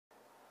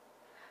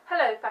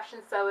Hello fashion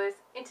sewers,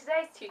 in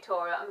today's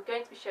tutorial I'm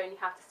going to be showing you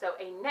how to sew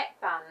a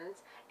neckband,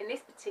 in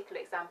this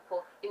particular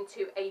example,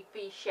 into a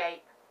V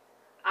shape.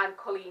 I'm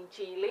Colleen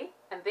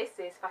and this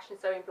is Fashion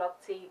Sewing Blog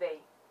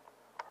TV.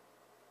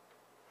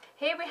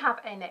 Here we have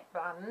a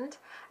neckband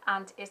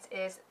and it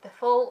is the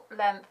full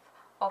length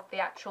of the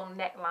actual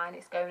neckline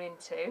it's going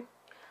into.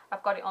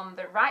 I've got it on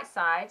the right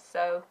side,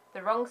 so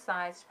the wrong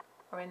sides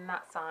are in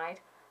that side,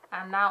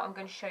 and now I'm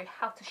going to show you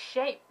how to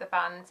shape the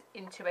band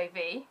into a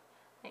V.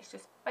 It's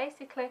just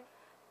basically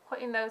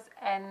putting those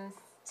ends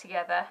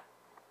together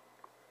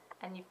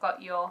and you've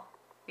got your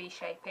V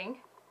shaping,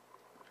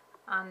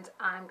 and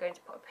I'm going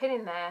to put a pin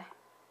in there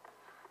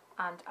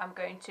and I'm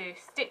going to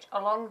stitch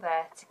along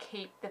there to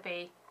keep the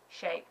V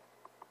shape.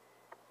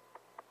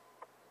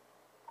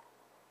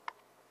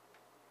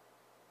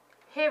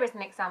 Here is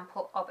an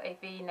example of a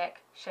V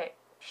neck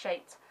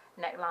shaped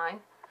neckline,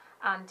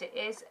 and it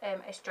is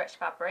a stretch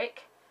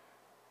fabric.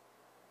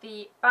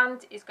 The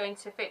band is going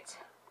to fit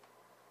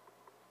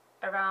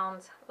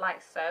around like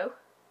so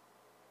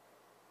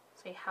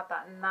you have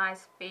that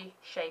nice V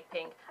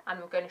shaping, and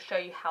I'm going to show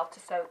you how to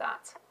sew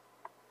that.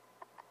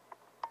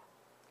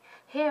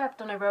 Here I've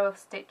done a row of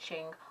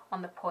stitching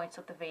on the point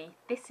of the V.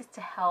 This is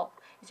to help,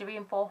 it's a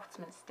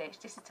reinforcement stitch,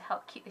 this is to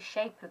help keep the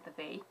shape of the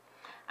V,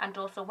 and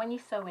also when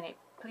you're sewing it,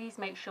 please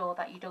make sure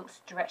that you don't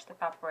stretch the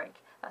fabric,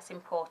 that's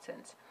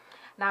important.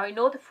 Now, in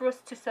order for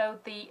us to sew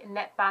the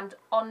neckband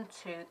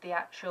onto the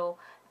actual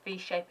V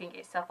shaping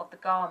itself of the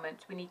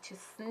garment, we need to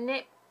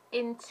snip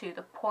into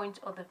the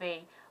point of the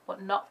V,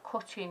 but not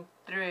cutting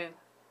through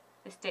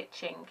the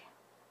stitching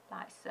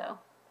like so.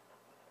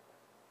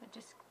 And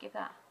just give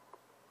that,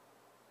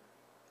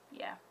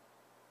 yeah,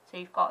 so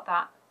you've got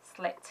that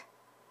slit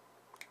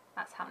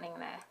that's happening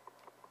there.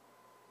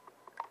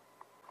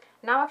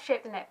 Now I've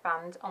shaped the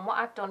neckband, and what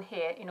I've done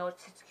here in order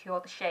to secure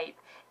the shape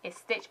is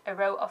stitch a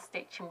row of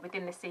stitching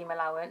within the seam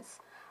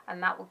allowance,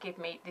 and that will give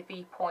me the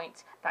V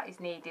point that is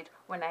needed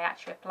when I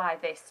actually apply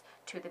this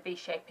to the V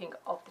shaping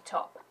of the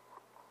top.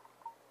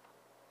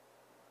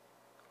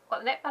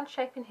 Got the neckband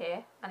shaping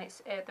here, and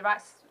it's the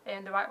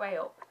right way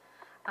up,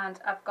 and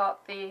I've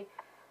got the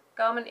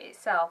garment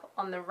itself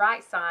on the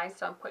right side,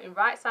 so I'm putting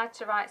right side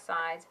to right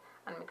side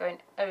and I'm going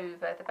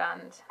over the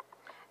band.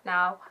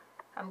 Now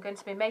I'm going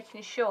to be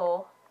making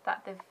sure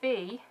that the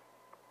V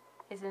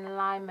is in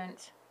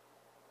alignment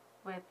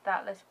with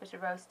that little bit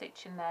of row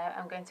stitching there.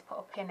 I'm going to put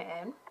a pin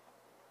in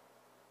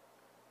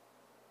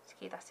to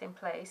keep that in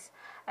place,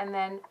 and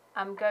then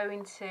I'm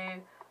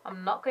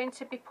not going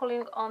to be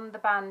pulling on the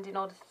band in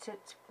order to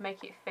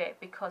make it fit,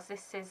 because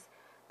this is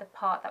the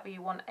part that we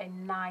want a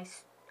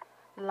nice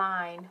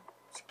line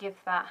to give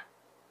that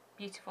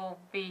beautiful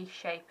V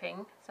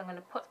shaping. So I'm going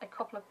to put a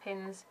couple of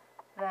pins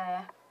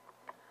there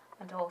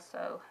and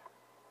also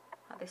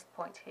at this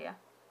point here,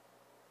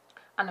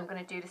 and I'm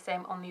going to do the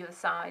same on the other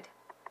side.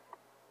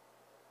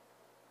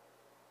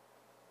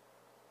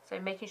 So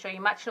making sure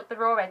you're matching up the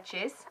raw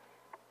edges,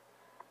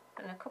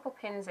 putting a couple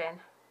pins in,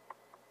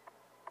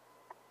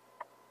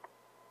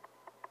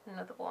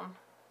 another one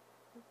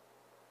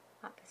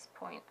at this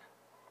point,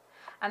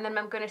 and then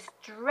I'm going to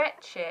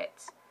stretch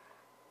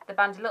the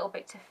band a little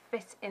bit to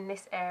fit in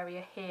this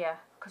area here,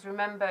 because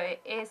remember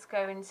it is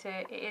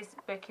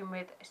working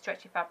with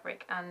stretchy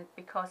fabric, and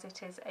because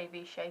it is a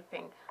V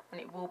shaping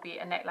and it will be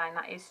a neckline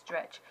that is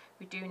stretch,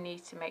 we do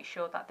need to make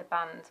sure that the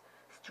band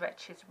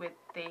stretches with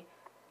the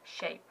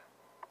shape.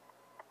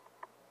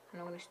 And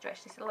I'm going to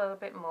stretch this a little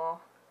bit more,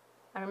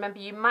 and remember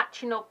you're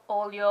matching up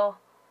all your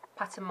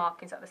pattern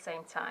markings at the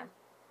same time.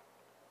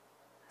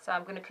 So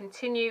I'm going to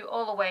continue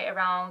all the way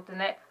around the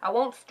neck. I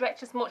won't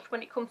stretch as much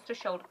when it comes to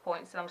shoulder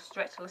points, and I'll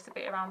stretch a little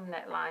bit around the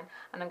neckline,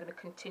 and I'm going to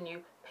continue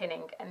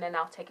pinning, and then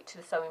I'll take it to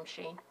the sewing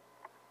machine.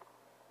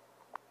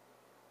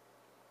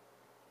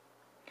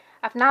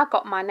 I've now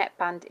got my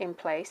neckband in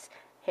place.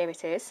 Here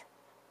it is,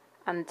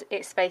 and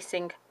it's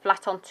facing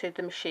flat onto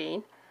the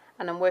machine,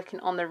 and I'm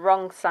working on the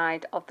wrong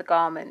side of the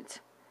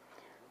garment.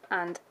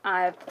 And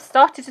I've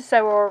started to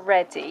sew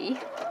already,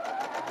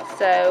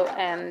 so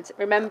and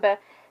remember,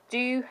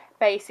 do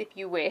base if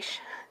you wish.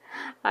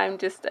 I'm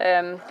just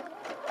pulling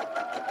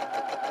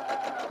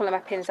my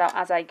pins out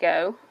as I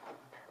go,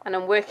 and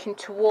I'm working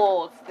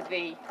towards the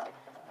V.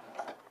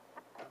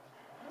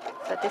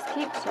 So just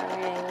keep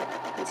sewing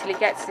until it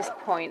gets to this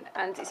point,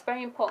 and it's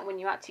very important when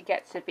you actually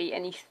get to the V,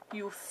 and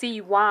you'll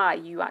see why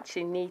you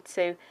actually need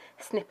to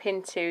snip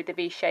into the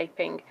V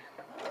shaping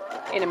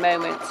in a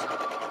moment.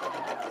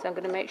 So I'm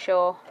going to make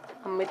sure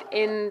I'm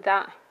within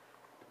that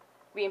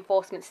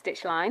reinforcement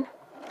stitch line.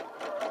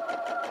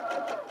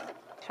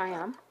 I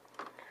am,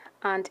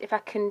 and if I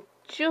can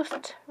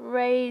just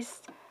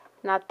raise,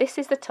 now this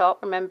is the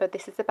top, remember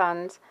this is the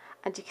band,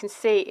 and you can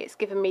see it's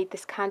given me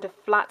this kind of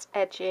flat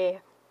edge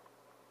here,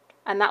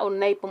 and that will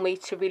enable me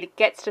to really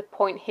get to the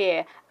point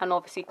here and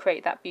obviously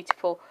create that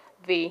beautiful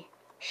V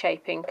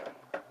shaping.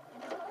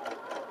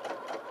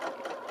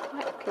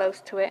 Quite close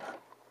to it.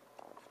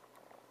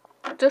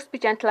 Just be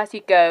gentle as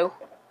you go.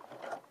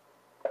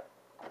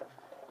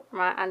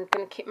 Right, I'm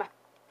going to keep my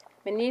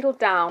needle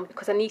down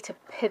because I need to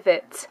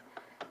pivot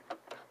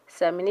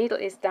So my needle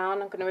is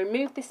down. I'm going to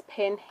remove this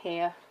pin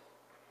here,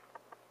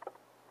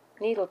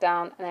 needle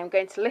down, and I'm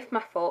going to lift my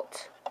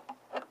foot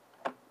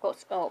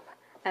up,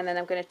 and then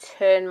I'm going to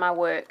turn my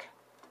work.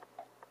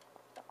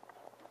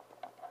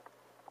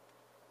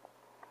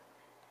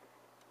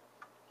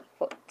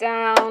 Foot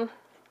down,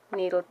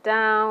 needle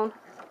down.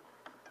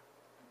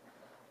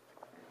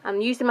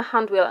 I'm using my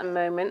hand wheel at the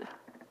moment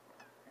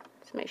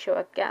to make sure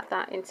I get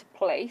that into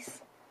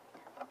place.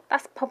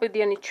 That's probably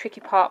the only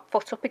tricky part.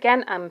 Foot up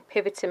again. I'm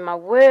pivoting my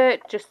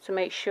work just to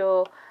make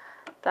sure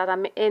that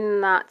I'm in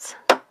that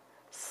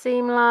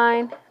seam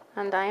line,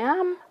 and I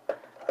am,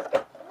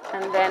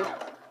 and then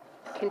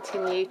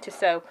continue to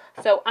sew.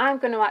 So I'm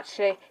going to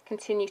actually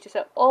continue to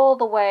sew all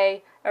the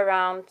way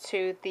around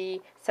to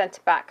the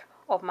centre back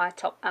of my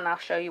top, and I'll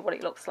show you what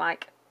it looks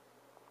like.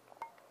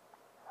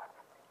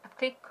 I've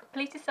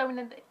completed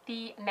sewing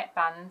the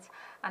neckbands,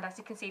 and as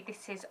you can see,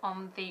 this is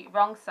on the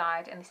wrong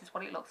side, and this is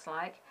what it looks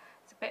like.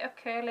 It's a bit of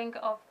curling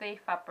of the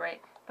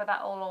fabric, but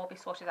that will all be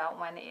sorted out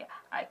when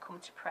I come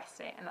to press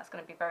it, and that's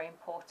going to be very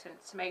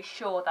important to make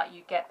sure that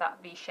you get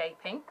that V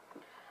shaping.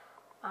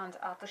 And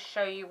I'll just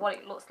show you what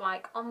it looks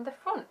like on the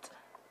front,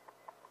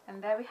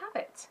 and there we have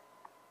it.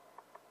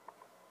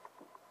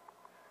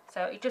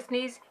 So it just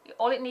needs,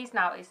 all it needs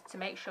now is to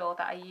make sure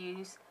that I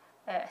use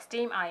a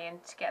steam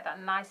iron to get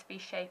that nice V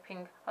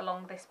shaping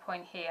along this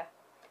point here,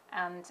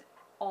 and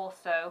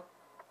also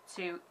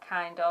to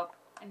kind of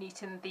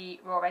neaten the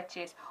raw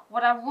edges.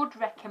 What I would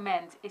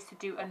recommend is to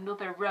do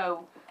another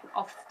row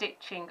of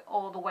stitching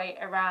all the way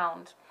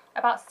around,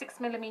 about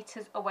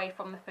 6mm away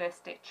from the first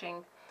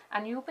stitching,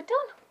 and you'll be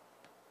done.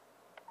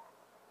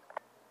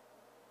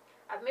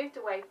 I've moved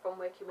away from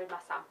working with my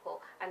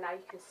sample, and now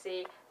you can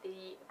see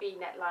the V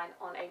neckline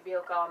on a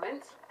real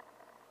garment.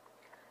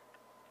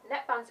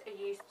 Neckbands are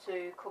used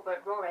to cover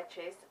raw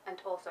edges and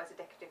also as a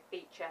decorative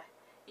feature.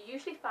 You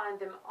usually find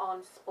them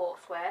on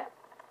sportswear,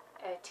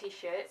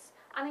 t-shirts,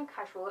 and in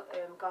casual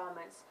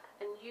garments,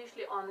 and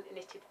usually on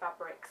knitted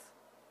fabrics.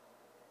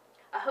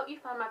 I hope you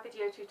found my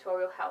video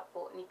tutorial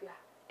helpful, and if you have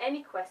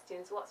any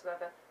questions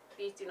whatsoever,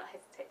 please do not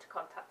hesitate to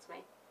contact me.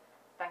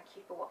 Thank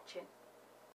you for watching.